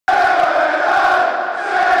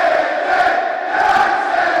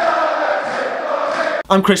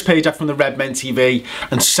I'm Chris Pajak from the RedMenTV,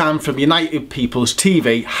 and Sam from United People's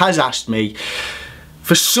TV has asked me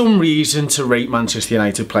for some reason to rate Manchester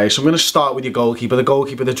United players. So I'm going to start with your goalkeeper, the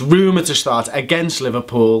goalkeeper that's rumoured to start against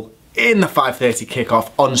Liverpool in the 5:30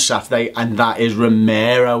 kickoff on Saturday, and that is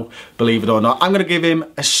Romero, believe it or not. I'm going to give him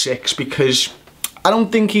a 6 because I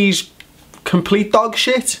don't think he's complete dog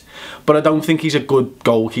shit, but I don't think he's a good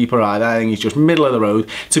goalkeeper either. I think he's just middle of the road.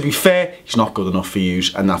 To be fair, he's not good enough for you,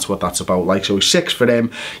 and that's what that's about. Like, so 6 for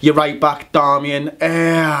him. Your right back, Darmian,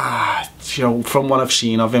 you know, from what I've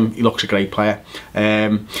seen of him, he looks a great player.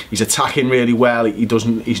 He's attacking really well.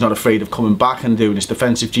 He's not afraid of coming back and doing his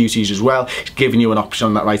defensive duties as well. He's giving you an option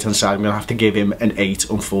on that right hand side. I'm going to have to give him an 8,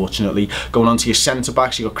 unfortunately. Going on to your centre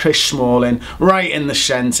backs, you've got Chris Smalling right in the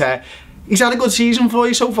centre. He's had a good season for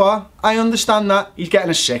you so far. I understand that. He's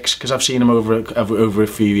getting a 6 because I've seen him over a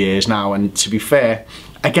few years now, and to be fair,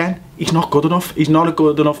 again, he's not good enough. He's not a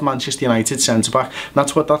good enough Manchester United centre-back.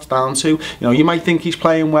 That's what that's down to. You know, you might think he's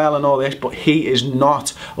playing well and all this, but he is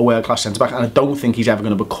not a world-class centre-back, and I don't think he's ever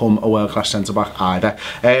going to become a world-class centre-back either.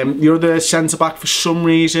 Your other centre-back, for some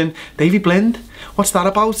reason, Davy Blind. What's that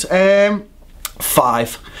about?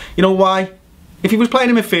 5. You know why? If he was playing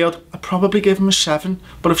in midfield, I'd probably give him a 7,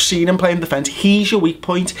 but I've seen him playing defence. He's your weak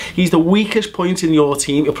point. He's the weakest point in your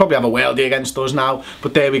team. He'll probably have a worldie against us now,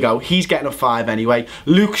 but there we go. He's getting a 5 anyway.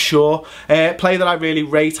 Luke Shaw, player that I really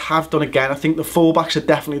rate, have done again. I think the fullbacks are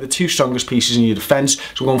definitely the 2 strongest pieces in your defence,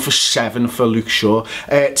 so I'm going for 7 for Luke Shaw.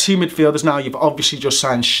 2 midfielders now. You've obviously just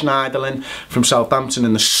signed Schneiderlin from Southampton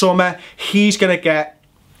in the summer. He's going to get...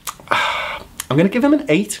 I'm going to give him an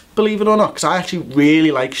 8, believe it or not, because I actually really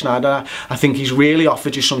like Schneider. I think he's really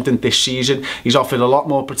offered you something this season. He's offered a lot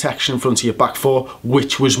more protection in front of your back four,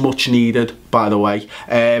 which was much needed, by the way.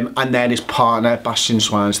 And then his partner, Bastian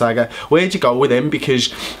Schweinsteiger. Where'd you go with him?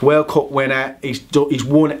 Because World Cup winner, he's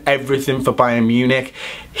won everything for Bayern Munich.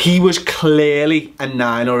 He was clearly a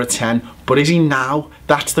 9 or a 10, but is he now?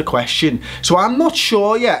 That's the question. So I'm not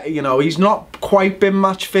sure yet. You know, he's not quite been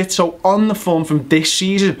match fit. So on the form from this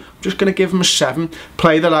season, I'm just going to give him a 7.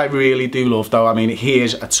 Player that I really do love, though. I mean, he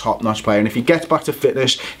is a top-notch player, and if he gets back to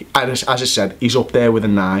fitness, as I said, he's up there with a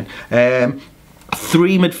 9. 3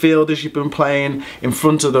 midfielders you've been playing in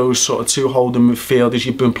front of those sort of 2 holding midfielders.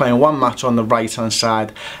 You've been playing one match on the right-hand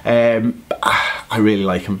side. I really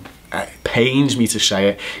like him. It pains me to say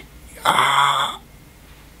it.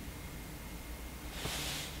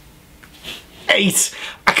 8.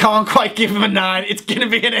 I can't quite give him a 9. It's gonna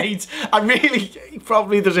be an 8. He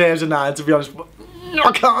probably deserves a 9, to be honest, but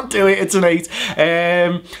I can't do it. It's an 8.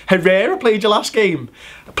 Herrera played your last game.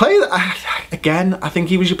 Again, I think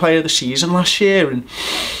he was your player of the season last year, and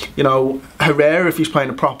you know, Herrera, if he's playing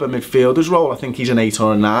a proper midfielder's role, I think he's an 8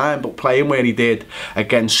 or a 9, but playing where he did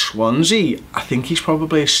against Swansea, I think he's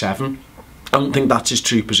probably a 7. I don't think that's his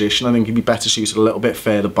true position. I think he'd be better suited a little bit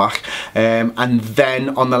further back. And then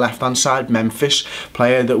on the left-hand side, Memphis,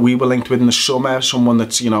 player that we were linked with in the summer, someone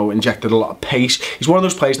that's, you know, injected a lot of pace. He's one of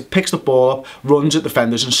those players that picks the ball up, runs at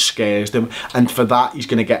defenders and scares them. And for that, he's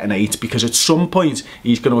going to get an 8, because at some point,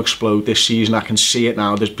 he's going to explode this season. I can see it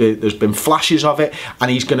now. There's been flashes of it,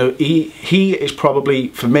 and he's going to... He is probably,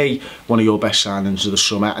 for me, one of your best signings of the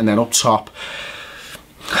summer. And then up top,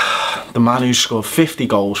 the man who scored 50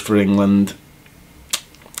 goals for England,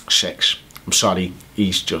 6. I'm sorry,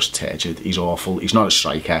 he's just turgid. He's awful. He's not a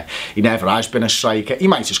striker. He never has been a striker. He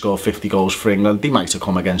might have scored 50 goals for England. He might have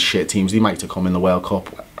come against shit teams. He might have come in the World Cup.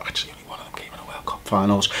 Actually, only one of them came in the World Cup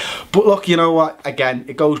finals. But look, you know what? Again,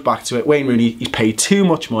 it goes back to it. Wayne Rooney, he's paid too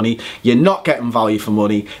much money. You're not getting value for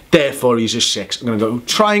money. Therefore, he's a 6. I'm going to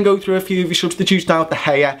try and go through a few of your substitutes now. De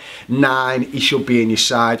Gea, 9. He should be in your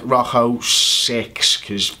side. Rojo, 6,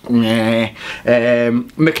 because McNair,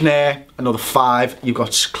 another 5. You've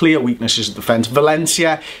got clear weaknesses at defence.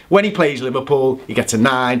 Valencia, when he plays Liverpool, he gets a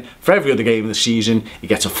 9. For every other game of the season, he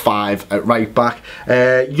gets a 5 at right back.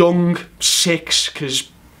 Young, 6, because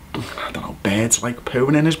I don't know, birds like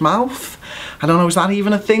pooing in his mouth. I don't know, is that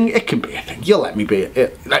even a thing? It can be a thing. You'll let me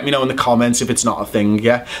know in the comments if it's not a thing,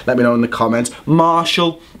 yeah? Let me know in the comments.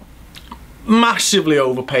 Marshall, massively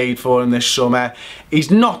overpaid for him this summer.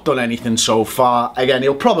 He's not done anything so far. Again,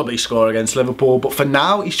 he'll probably score against Liverpool, but for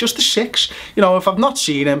now, he's just a 6. You know, if I've not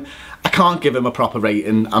seen him, I can't give him a proper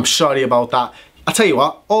rating. I'm sorry about that. I tell you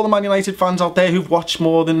what, all the Man United fans out there who've watched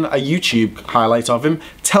more than a YouTube highlight of him,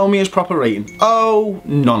 tell me his proper rating. Oh,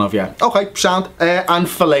 none of you. Okay, sound. And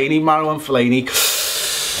Fellaini, Marouane Fellaini,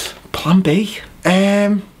 plan B,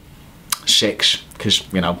 6, because,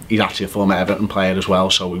 you know, he's actually a former Everton player as well,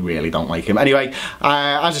 so we really don't like him. Anyway,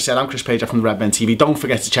 as I said, I'm Chris Pajak from the RedMenTV. Don't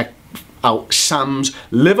forget to check out Sam's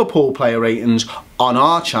Liverpool player ratings on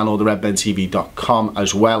our channel, the RedMenTV.com,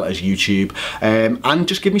 as well as YouTube. And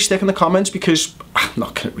just give me a stick in the comments, because I'm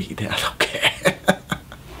not going to read it, I don't care.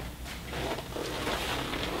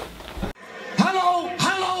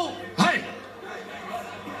 Hello, hey!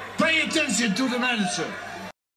 Pay attention to the manager.